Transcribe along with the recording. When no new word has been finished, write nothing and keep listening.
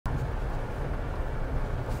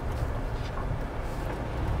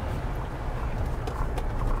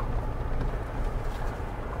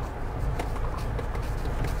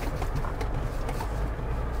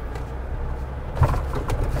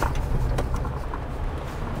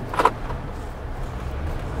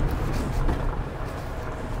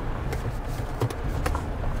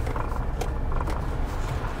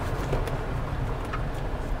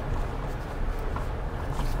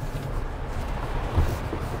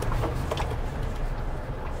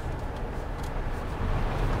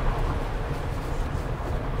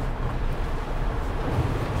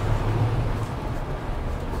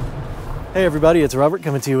Hey everybody, it's Robert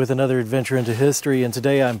coming to you with another adventure into history, and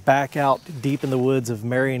today I'm back out deep in the woods of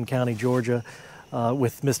Marion County, Georgia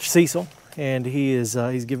with Mr. Cecil, and he's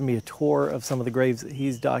giving me a tour of some of the graves that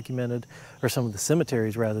he's documented, or some of the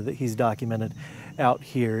cemeteries rather, that he's documented out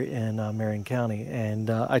here in Marion County. And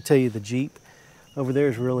I tell you, the Jeep over there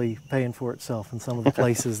is really paying for itself in some of the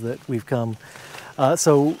places that we've come.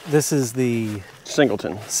 So this is the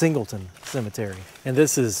Singleton Cemetery, and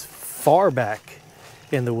this is far back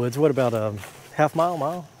in the woods. What about a half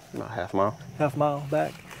mile? About half mile. Half mile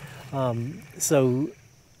back. So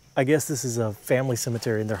I guess this is a family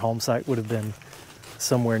cemetery, and their home site would have been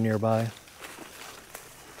somewhere nearby.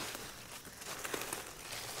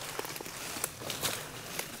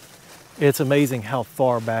 It's amazing how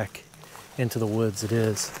far back into the woods it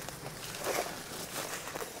is.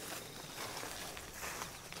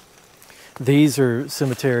 These are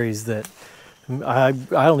cemeteries that I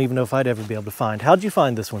don't even know if I'd ever be able to find. How'd you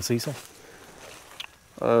find this one, Cecil?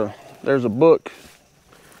 There's a book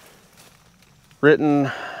written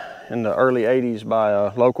in the early 80s by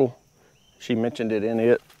a local. She mentioned it in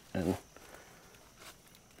it and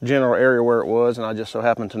general area where it was, and I just so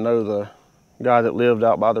happened to know the guy that lived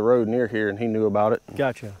out by the road near here, and he knew about it.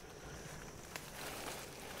 Gotcha.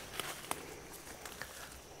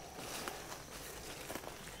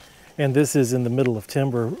 And this is in the middle of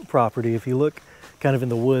timber property. If you look kind of in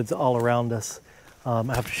the woods all around us, I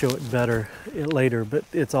have to show it better later, but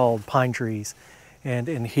it's all pine trees. And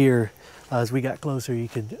in here, as we got closer, you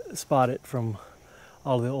could spot it from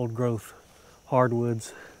all the old growth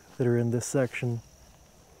hardwoods that are in this section.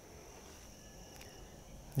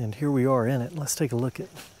 And here we are in it. Let's take a look at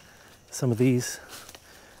some of these.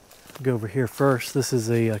 Go over here first. This is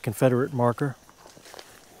a Confederate marker.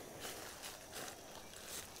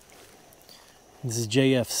 This is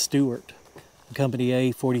J.F. Stewart, Company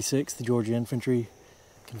A, 46th, the Georgia Infantry,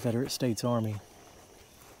 Confederate States Army.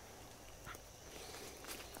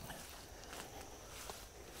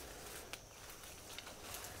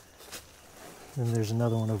 Then there's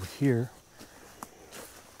another one over here.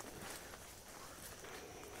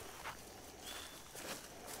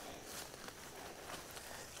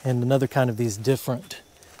 And another kind of these different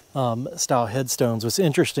style headstones. What's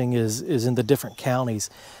interesting is in the different counties,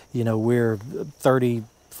 you know, we're 30,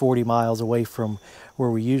 40 miles away from where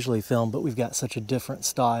we usually film, but we've got such a different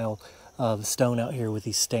style of stone out here with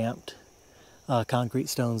these stamped concrete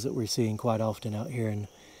stones that we're seeing quite often out here in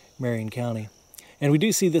Marion County. And we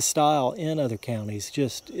do see this style in other counties,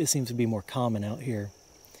 just it seems to be more common out here.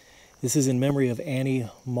 This is in memory of Annie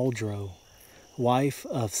Muldrow, wife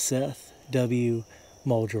of Seth W.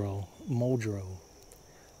 Muldrow,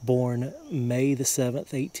 born May the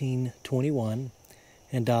 7th, 1821,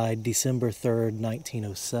 and died December 3rd,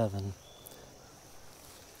 1907.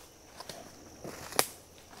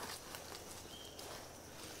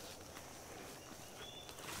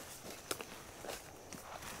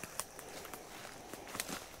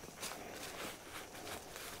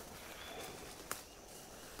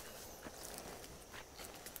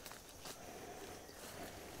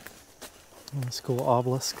 This cool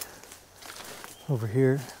obelisk over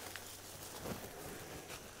here.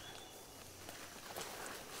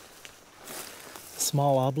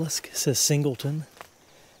 Small obelisk, it says Singleton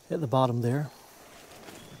at the bottom there.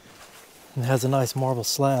 And it has a nice marble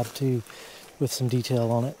slab too with some detail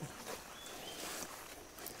on it.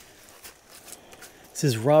 It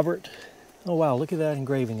says Robert. Oh wow, look at that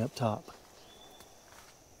engraving up top.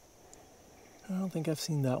 I don't think I've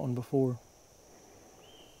seen that one before.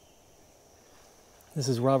 This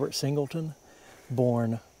is Robert Singleton,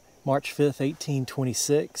 born March 5th,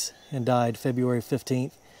 1826, and died February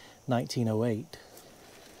 15th, 1908.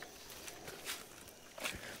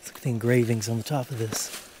 Look at the engravings on the top of this.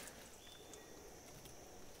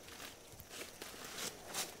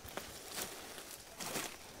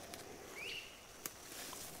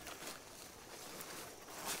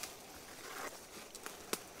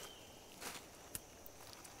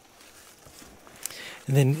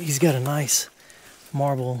 And then he's got a nice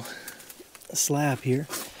marble slab here.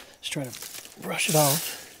 Let's try to brush it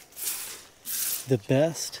off. The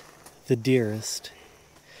best, the dearest,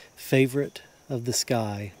 favorite of the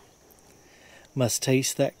sky, must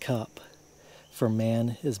taste that cup, for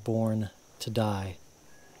man is born to die.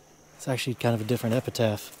 It's actually kind of a different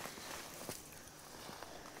epitaph.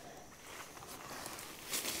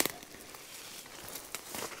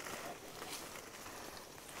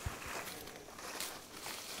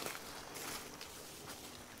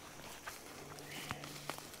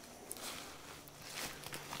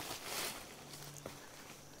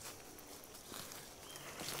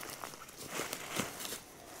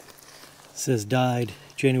 It says died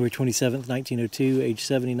January 27th, 1902, age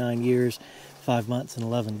 79 years, 5 months and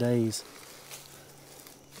 11 days.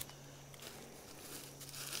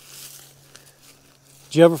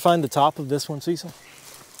 Did you ever find the top of this one, Cecil?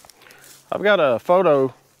 I've got a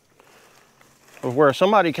photo of where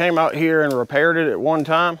somebody came out here and repaired it at one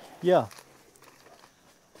time. Yeah.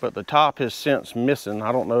 But the top has since missing.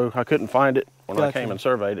 I don't know, I couldn't find it when I came and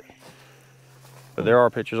surveyed it. But there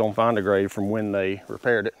are pictures on Find a Grave from when they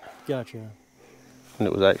repaired it. Gotcha. And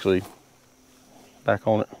it was actually back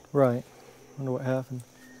on it. Right. Wonder what happened.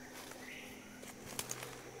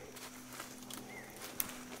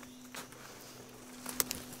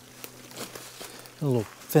 A little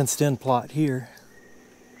fenced-in plot here.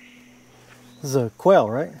 This is a quail,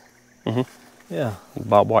 right? Mm-hmm. Yeah.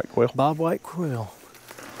 Bobwhite quail. Bobwhite quail.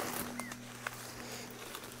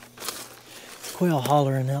 Quail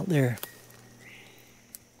hollering out there.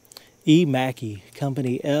 E. Mackey,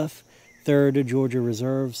 Company F, 3rd Georgia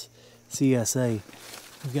Reserves, CSA.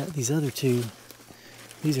 We've got these other two.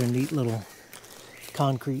 These are neat little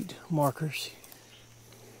concrete markers.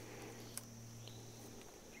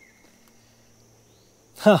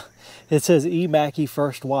 Huh, it says E. Mackey,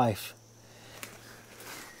 first wife.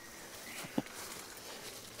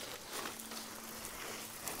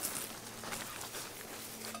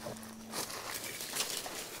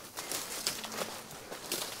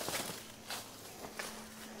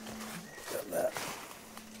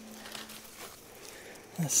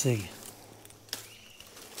 Let's see.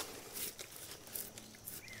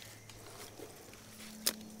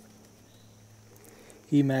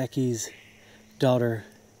 E. Mackey's daughter,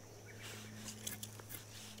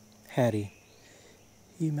 Hattie.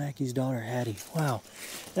 E. Mackey's daughter, Hattie. Wow,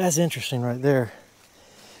 that's interesting right there.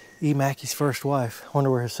 E. Mackey's first wife. I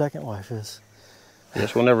wonder where his second wife is.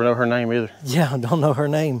 Guess we'll never know her name either. Yeah, I don't know her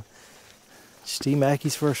name. Just E.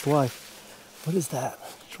 Mackey's first wife. What is that?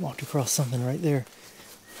 Just walked across something right there.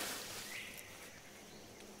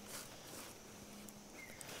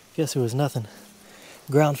 Guess it was nothing.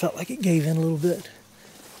 Ground felt like it gave in a little bit.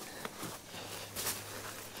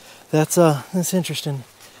 That's interesting.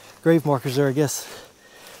 Grave markers there. I guess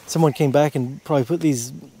someone came back and probably put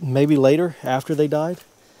these maybe later after they died,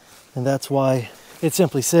 and that's why it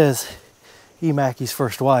simply says E. Mackey's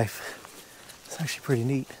first wife. It's actually pretty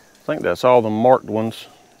neat. I think that's all the marked ones.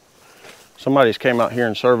 Somebody's came out here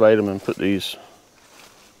and surveyed them and put these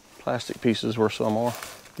plastic pieces where some are.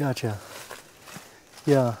 Gotcha.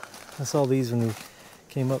 Yeah, I saw these when we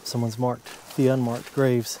came up. Someone's marked the unmarked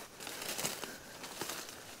graves.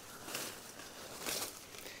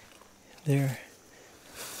 There.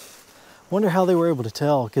 Wonder how they were able to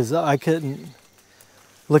tell, because I couldn't,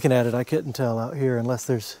 looking at it, I couldn't tell out here unless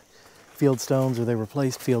there's field stones or they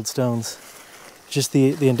replaced field stones. Just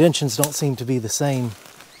the indentions don't seem to be the same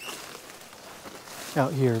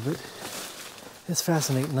out here, but it's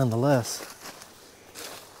fascinating nonetheless.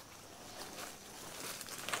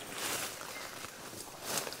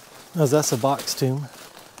 Oh, that's a box tomb.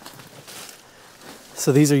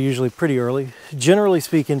 So these are usually pretty early. Generally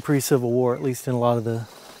speaking, pre-Civil War, at least in a lot of the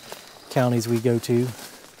counties we go to.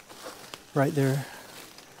 Right there.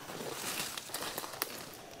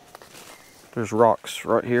 There's rocks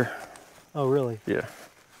right here. Oh, really? Yeah.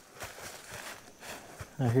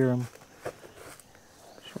 I hear them.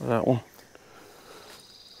 So that one.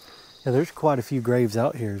 Yeah, there's quite a few graves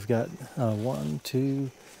out here. We've got 1, 2,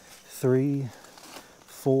 3,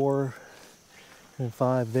 4, and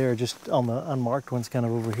 5 there, just on the unmarked ones kind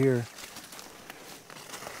of over here.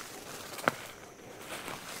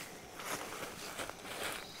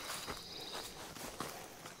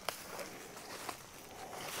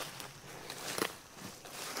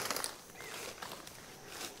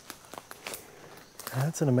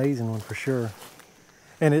 That's an amazing one for sure.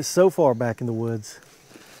 And it's so far back in the woods.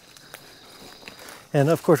 And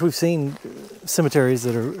of course we've seen cemeteries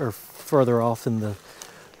that are further off in the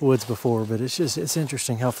woods before, but it's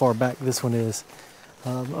interesting how far back this one is.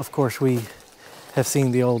 Of course we have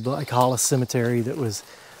seen the old Hollis Cemetery that was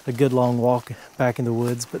a good long walk back in the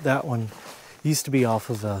woods, but that one used to be off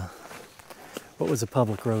of what was a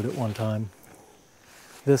public road at one time.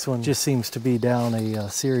 This one just seems to be down a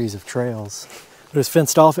series of trails. It was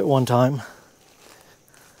fenced off at one time.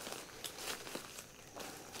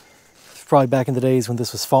 It's probably back in the days when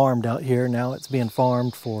this was farmed out here. Now it's being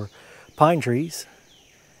farmed for pine trees.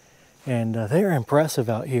 And they're impressive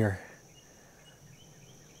out here.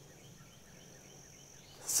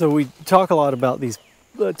 So we talk a lot about these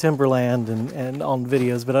timberland and on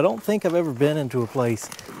videos, but I don't think I've ever been into a place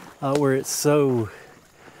where it's so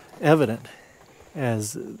evident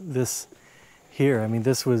as this here. I mean,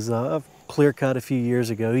 this was clear cut a few years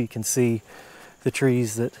ago. You can see the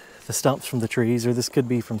trees, the stumps from the trees, or this could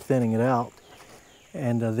be from thinning it out,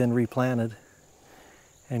 and then replanted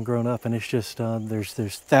and grown up. And it's just, there's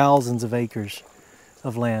thousands of acres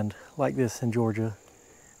of land like this in Georgia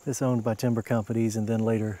that's owned by timber companies and then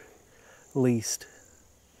later leased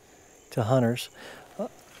to hunters.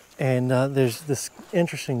 And there's this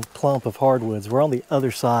interesting clump of hardwoods. We're on the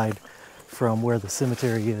other side from where the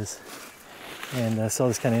cemetery is. And I saw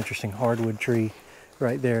this kind of interesting hardwood tree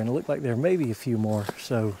right there, and it looked like there may be a few more.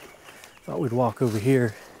 So I thought we'd walk over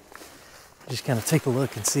here, just kind of take a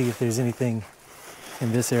look and see if there's anything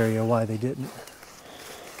in this area why they didn't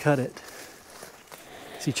cut it.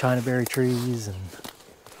 See chinaberry trees, and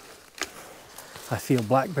I feel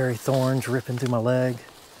blackberry thorns ripping through my leg.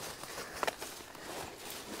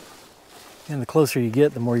 And the closer you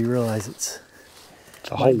get, the more you realize it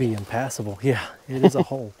might be impassable. Yeah, it is a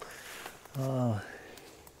hole.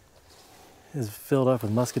 It's filled up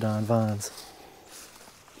with muscadine vines.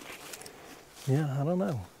 Yeah, I don't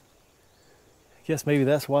know. I guess maybe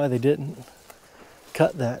that's why they didn't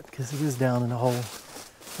cut that, because it is down in a hole.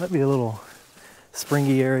 Might be a little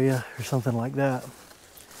springy area or something like that.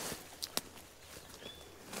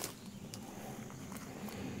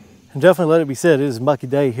 And definitely let it be said, it is a mucky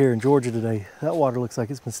day here in Georgia today. That water looks like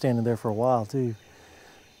it's been standing there for a while too.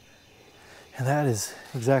 And that is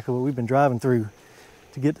exactly what we've been driving through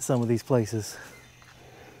to get to some of these places.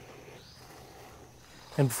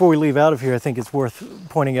 And before we leave out of here, I think it's worth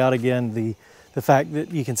pointing out again the fact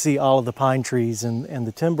that you can see all of the pine trees and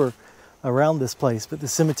the timber around this place, but the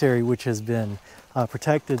cemetery, which has been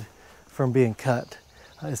protected from being cut,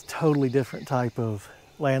 is totally different type of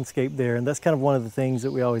landscape there. And that's kind of one of the things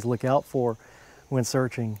that we always look out for when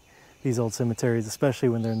searching these old cemeteries, especially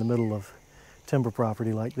when they're in the middle of timber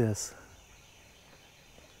property like this.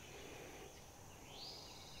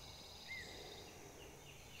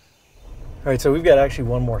 All right, so we've got actually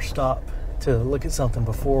one more stop to look at something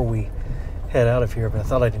before we head out of here, but I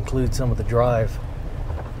thought I'd include some of the drive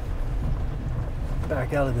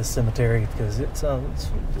back out of this cemetery, because it's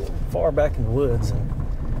far back in the woods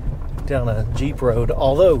and down a Jeep road,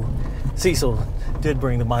 although Cecil did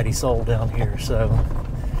bring the mighty soul down here, so.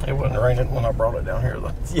 It wasn't raining when I brought it down here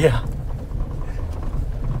though. Yeah.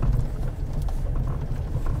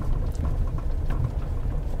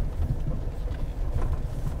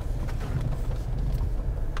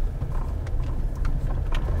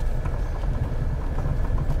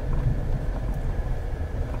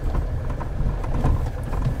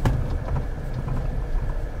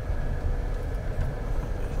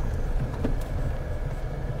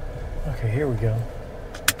 Okay, here we go.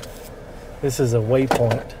 This is a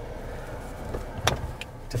waypoint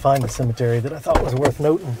to find the cemetery that I thought was worth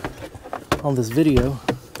noting on this video.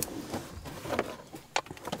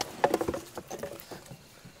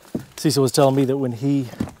 Cecil was telling me that when he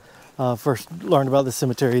first learned about the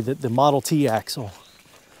cemetery, that the Model T axle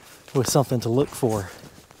was something to look for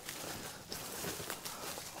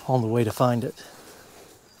on the way to find it.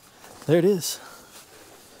 There it is.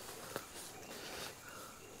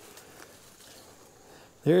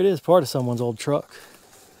 There it is, part of someone's old truck.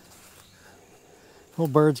 Little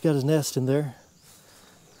bird's got his nest in there.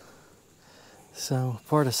 So,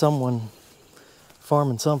 part of someone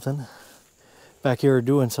farming something back here, or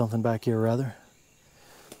doing something back here, rather.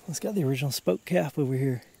 It's got the original spoke cap over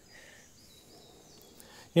here.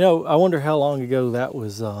 You know, I wonder how long ago that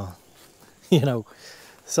was, you know,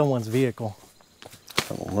 someone's vehicle.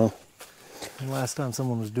 I don't know. And last time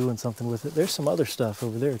someone was doing something with it. There's some other stuff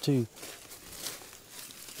over there, too.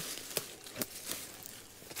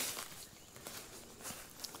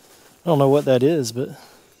 I don't know what that is, but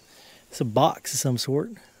it's a box of some sort.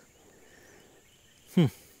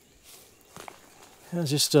 It's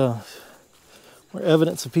just more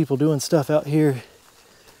evidence of people doing stuff out here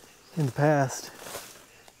in the past.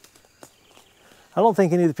 I don't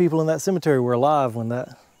think any of the people in that cemetery were alive when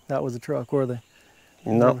that was a truck, were they?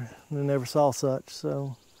 No. They never saw such,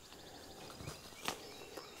 so.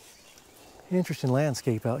 Interesting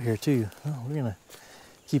landscape out here too. Oh, we're gonna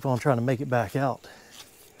keep on trying to make it back out.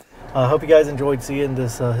 I hope you guys enjoyed seeing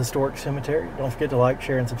this historic cemetery. Don't forget to like,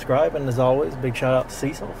 share, and subscribe. And as always, big shout out to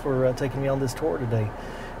Cecil for taking me on this tour today.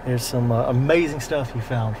 There's some amazing stuff you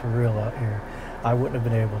found for real out here. I wouldn't have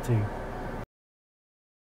been able to.